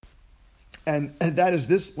And that is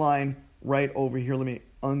this line right over here. Let me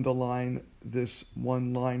underline this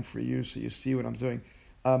one line for you so you see what I'm doing.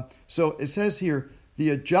 So it says here, the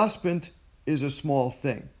adjustment is a small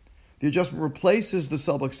thing. The adjustment replaces the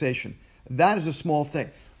subluxation. That is a small thing.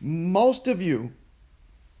 Most of you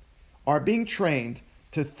are being trained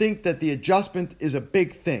to think that the adjustment is a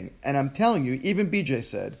big thing. And I'm telling you, even BJ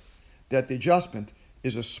said that the adjustment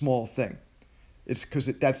is a small thing. It's because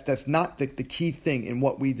that's not the key thing in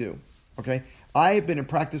what we do. Okay? I have been in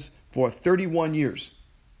practice for 31 years.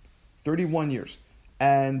 31 years.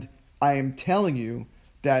 And I am telling you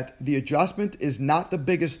that the adjustment is not the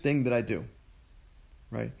biggest thing that I do.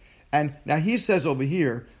 Right? And now he says over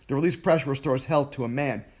here, the release pressure restores health to a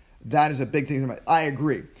man. That is a big thing. I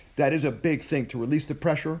agree. That is a big thing to release the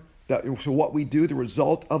pressure. So what we do, the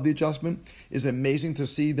result of the adjustment, is amazing to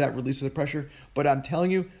see that release of the pressure. But I'm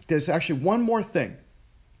telling you, there's actually one more thing.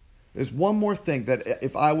 There's one more thing that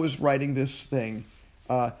if I was writing this thing,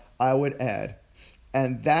 I would add.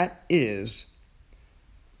 And that is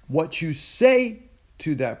what you say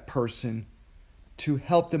to that person to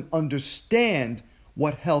help them understand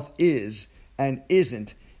what health is and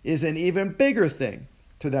isn't is an even bigger thing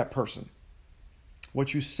to that person.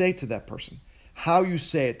 What you say to that person, how you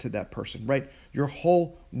say it to that person, right? Your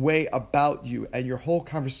whole way about you and your whole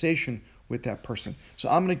conversation with that person. So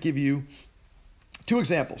I'm going to give you 2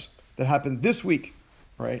 examples that happened this week,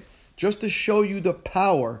 right? Just to show you the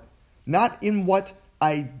power, not in what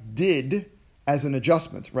I did as an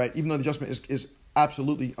adjustment, right? Even though the adjustment is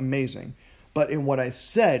absolutely amazing, but in what I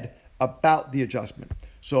said about the adjustment.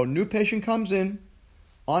 So a new patient comes in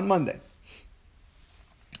on Monday.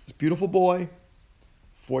 This beautiful boy,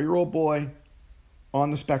 4-year-old boy on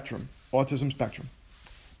the spectrum, autism spectrum,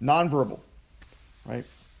 nonverbal, right?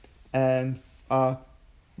 And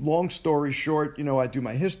long story short, I do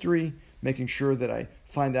my history, making sure that I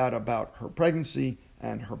find out about her pregnancy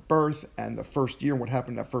and her birth and the first year and what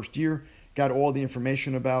happened that first year. Got all the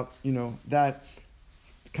information about, that,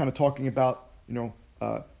 kind of talking about,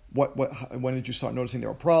 when did you start noticing there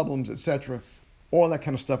were problems, etc. All that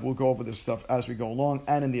kind of stuff. We'll go over this stuff as we go along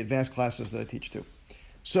and in the advanced classes that I teach too.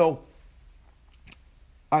 So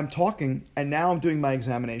I'm talking, and now I'm doing my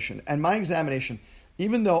examination. And my examination,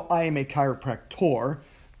 even though I am a chiropractor,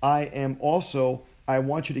 I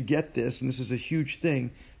want you to get this, and this is a huge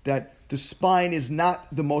thing, that the spine is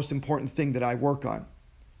not the most important thing that I work on,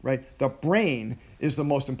 right? The brain is the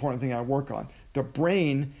most important thing I work on. The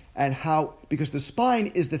brain and how, because the spine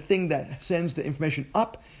is the thing that sends the information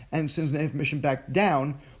up and sends the information back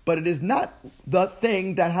down, but it is not the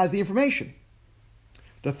thing that has the information.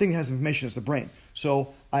 The thing that has information is the brain.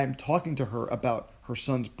 So I am talking to her about her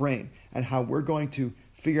son's brain and how we're going to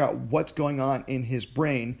figure out what's going on in his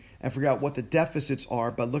brain and figure out what the deficits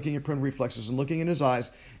are by looking at parental reflexes and looking in his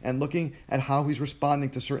eyes and looking at how he's responding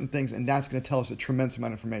to certain things. And that's going to tell us a tremendous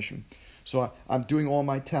amount of information. So I'm doing all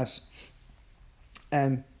my tests.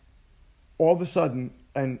 And all of a sudden,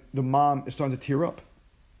 and the mom is starting to tear up.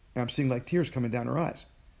 And I'm seeing like tears coming down her eyes.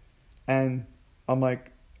 And I'm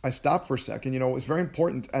like, I stopped for a second. It's very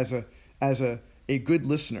important as a good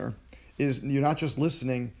listener is you're not just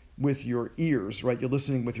listening with your ears, right? You're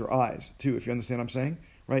listening with your eyes too, if you understand what I'm saying,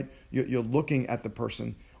 right? You're looking at the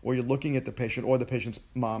person, or you're looking at the patient, or the patient's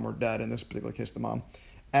mom or dad, in this particular case, the mom.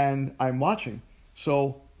 And I'm watching.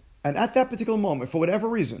 So, and at that particular moment, for whatever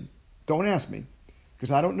reason, don't ask me,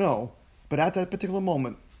 because I don't know, but at that particular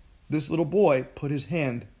moment, this little boy put his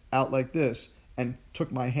hand out like this and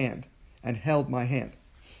took my hand and held my hand.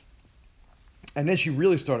 And then she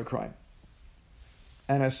really started crying.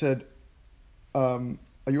 And I said, are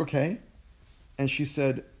you okay? And she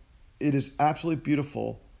said, it is absolutely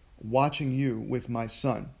beautiful watching you with my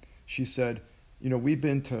son. She said, we've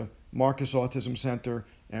been to Marcus Autism Center,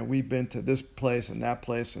 and we've been to this place and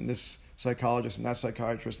this psychologist and that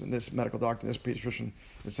psychiatrist and this medical doctor and this pediatrician,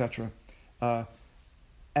 etc.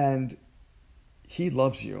 And he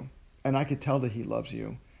loves you. And I could tell that he loves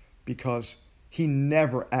you because he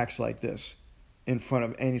never acts like this in front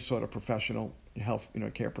of any sort of professional health,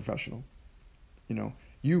 care professional.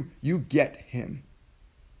 You get him.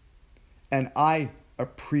 And I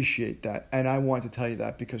appreciate that. And I want to tell you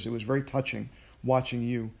that because it was very touching watching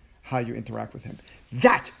you, how you interact with him.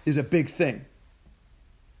 That is a big thing.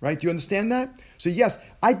 Right? Do you understand that? So yes,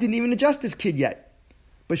 I didn't even adjust this kid yet,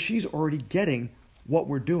 but she's already getting what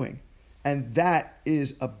we're doing. And that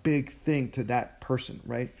is a big thing to that person,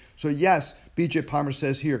 right? So yes, BJ Palmer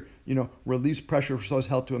says here, release pressure restores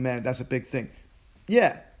health to a man. That's a big thing.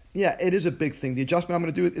 Yeah, it is a big thing. The adjustment I'm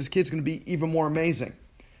going to do with this kid's going to be even more amazing.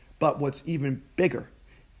 But what's even bigger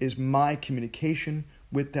is my communication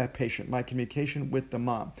with that patient, my communication with the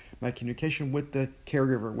mom, my communication with the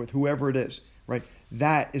caregiver, with whoever it is, right?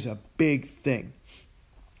 That is a big thing.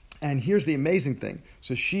 And here's the amazing thing.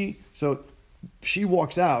 So she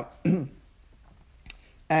walks out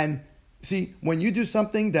and see, when you do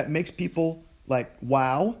something that makes people like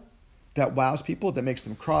wow, that wows people, that makes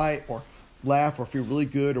them cry or laugh or feel really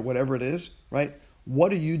good or whatever it is, right? What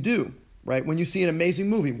do? Right? When you see an amazing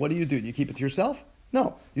movie, what do? Do you keep it to yourself?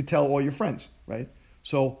 No, you tell all your friends, right?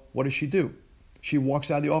 So what does she do? She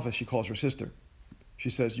walks out of the office. She calls her sister.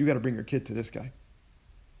 She says, you got to bring your kid to this guy.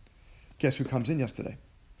 Guess who comes in yesterday?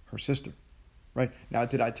 Her sister, right? Now,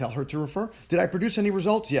 did I tell her to refer? Did I produce any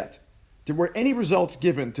results yet? Were any results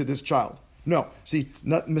given to this child? No. See,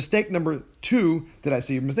 mistake number 2 that I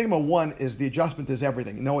see, mistake number 1 is the adjustment is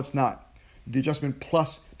everything. No, it's not. The adjustment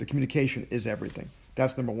plus the communication is everything.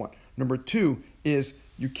 That's number 1. Number 2 is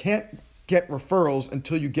you can't get referrals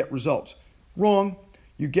until you get results. Wrong.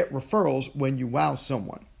 You get referrals when you wow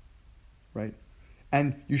someone, right?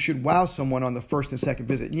 And you should wow someone on the first and second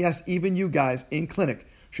visit. Yes, even you guys in clinic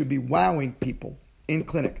should be wowing people in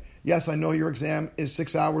clinic. Yes, I know your exam is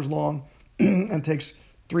 6 hours long and takes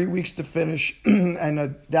 3 weeks to finish and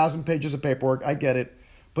 1,000 pages of paperwork. I get it.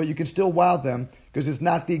 But you can still wow them because it's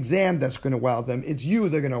not the exam that's going to wow them. It's you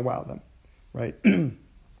that are going to wow them, right?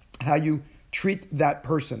 How you treat that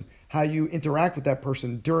person, how you interact with that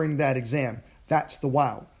person during that exam. That's the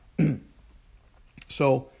wow.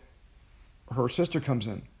 So her sister comes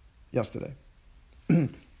in yesterday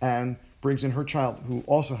and brings in her child who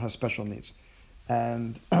also has special needs.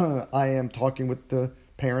 And I am talking with the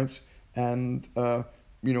parents and,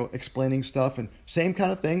 explaining stuff and same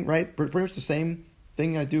kind of thing, right? Pretty much the same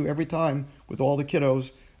thing I do every time with all the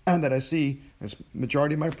kiddos and that I see. As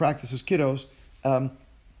majority of my practice is kiddos.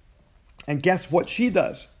 And guess what she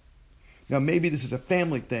does? Now, maybe this is a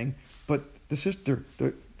family thing, but the sister,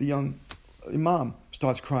 the young mom,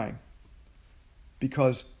 starts crying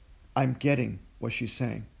because I'm getting what she's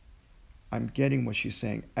saying. I'm getting what she's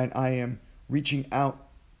saying, and I am reaching out,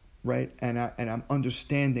 right? And I'm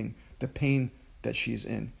understanding the pain that she's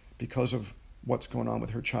in because of what's going on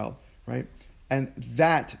with her child, right? And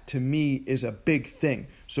that, to me, is a big thing.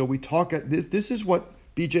 So we talk at this. This is what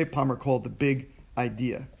B.J. Palmer called the big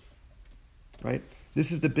idea, right?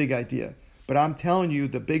 This is the big idea. But I'm telling you,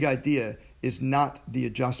 the big idea is not the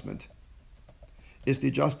adjustment. It's the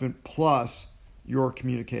adjustment plus your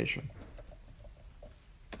communication,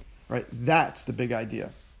 right? That's the big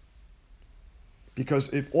idea.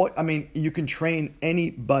 Because you can train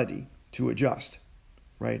anybody to adjust,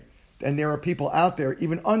 right? And there are people out there,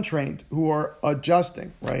 even untrained, who are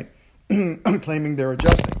adjusting, right? Claiming they're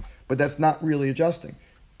adjusting, but that's not really adjusting.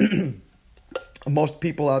 Most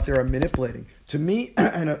people out there are manipulating. To me,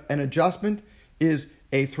 an adjustment is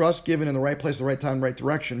a thrust given in the right place, the right time, the right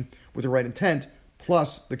direction, with the right intent,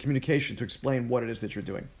 plus the communication to explain what it is that you're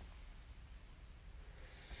doing.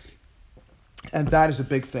 And that is a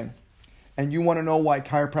big thing. And you want to know why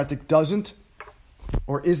chiropractic doesn't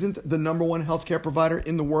or isn't the number one healthcare provider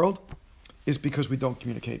in the world? Is because we don't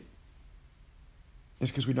communicate. It's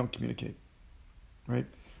because we don't communicate, right?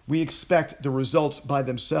 We expect the results by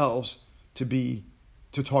themselves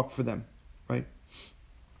to talk for them, right?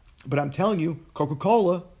 But I'm telling you,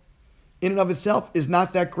 Coca-Cola in and of itself is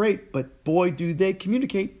not that great, but boy, do they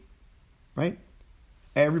communicate, right?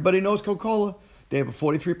 Everybody knows Coca-Cola. They have a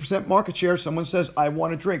 43% market share. Someone says, I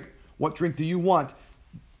want a drink. What drink do you want?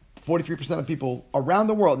 43% of people around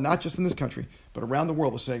the world, not just in this country, but around the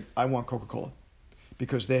world will say, I want Coca-Cola.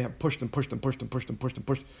 Because they have pushed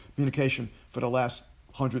communication for the last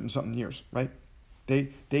 100 and something years, right?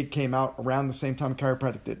 They came out around the same time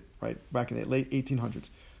chiropractic did, right? Back in the late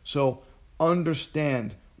 1800s. So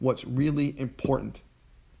understand what's really important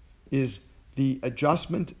is the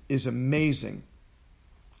adjustment is amazing.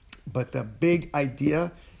 But the big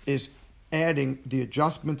idea is adding the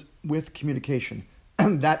adjustment with communication.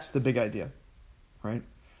 And that's the big idea, right?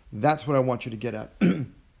 That's what I want you to get at.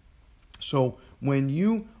 So when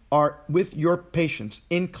you are with your patients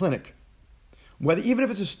in clinic, even if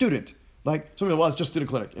it's a student, like somebody, well, it's just student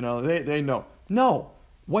clinic, they know. No,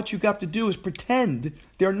 what you got to do is pretend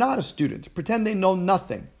they're not a student. Pretend they know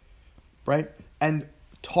nothing, right? And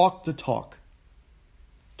talk the talk.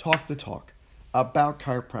 Talk the talk about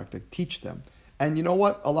chiropractic. Teach them. And you know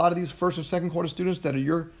what? A lot of these first or second quarter students that are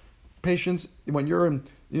your patients, when you're in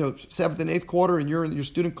 7th and 8th quarter and you're in your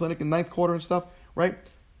student clinic in 9th quarter and stuff, right?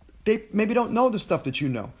 They maybe don't know the stuff that you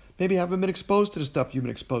know. Maybe haven't been exposed to the stuff you've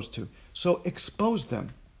been exposed to. So expose them,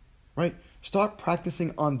 right? Start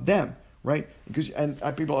practicing on them, right? Because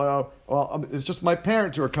people, it's just my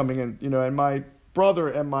parents who are coming in, and my brother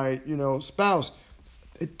and my spouse.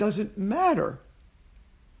 It doesn't matter.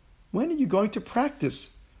 When are you going to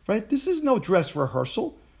practice, right? This is no dress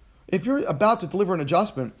rehearsal. If you're about to deliver an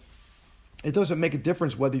adjustment, it doesn't make a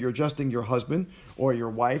difference whether you're adjusting your husband or your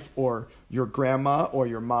wife or your grandma or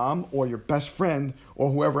your mom or your best friend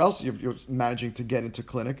or whoever else you're managing to get into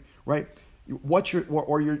clinic, right? What's your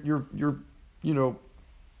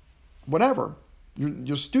whatever,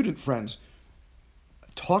 your student friends.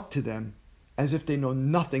 Talk to them as if they know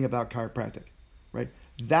nothing about chiropractic, right?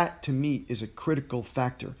 That to me is a critical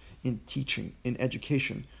factor in teaching, in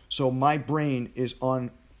education. So my brain is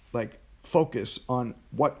on focus on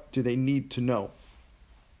what do they need to know.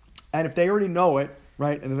 And if they already know it,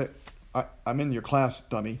 right, and they're like, I'm in your class,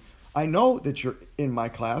 dummy. I know that you're in my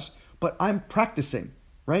class, but I'm practicing,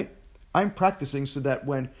 right? I'm practicing so that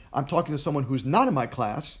when I'm talking to someone who's not in my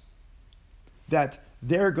class, that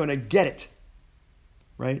they're going to get it,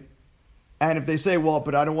 right? And if they say, well,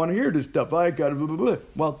 but I don't want to hear this stuff, I got to blah, blah, blah.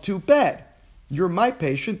 Well, too bad. You're my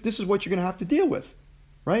patient. This is what you're going to have to deal with,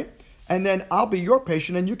 right? And then I'll be your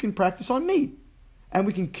patient and you can practice on me. And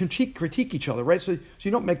we can critique each other, right? So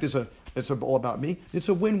you don't make this it's all about me. It's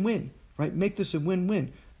a win-win, right? Make this a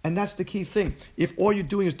win-win. And that's the key thing. If all you're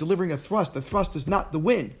doing is delivering a thrust, the thrust is not the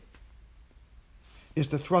win. It's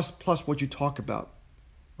the thrust plus what you talk about,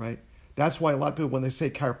 right? That's why a lot of people, when they say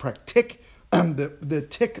chiropractic, the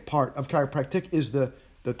tick part of chiropractic is the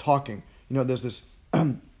talking. There's this,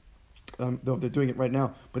 though they're doing it right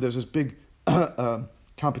now, but there's this big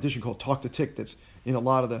competition called Talk the Tick that's in a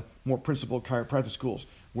lot of the more principled chiropractic schools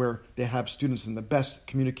where they have students, and the best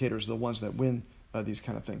communicators are the ones that win these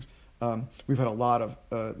kind of things. We've had a lot of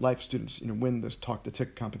life students win this Talk the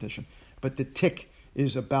Tick competition. But the tick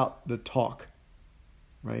is about the talk,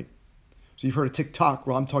 right? So you've heard of tick-tock.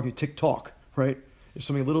 Well, I'm talking tick-talk, right? It's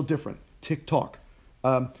something a little different. Tick-talk.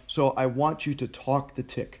 So I want you to talk the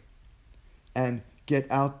tick and get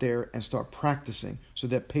out there and start practicing so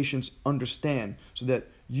that patients understand, so that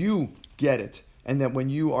you get it, and that when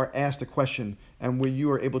you are asked a question and when you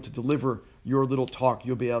are able to deliver your little talk,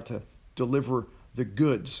 you'll be able to deliver the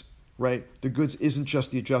goods, right? The goods isn't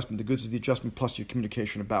just the adjustment. The goods is the adjustment plus your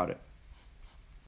communication about it.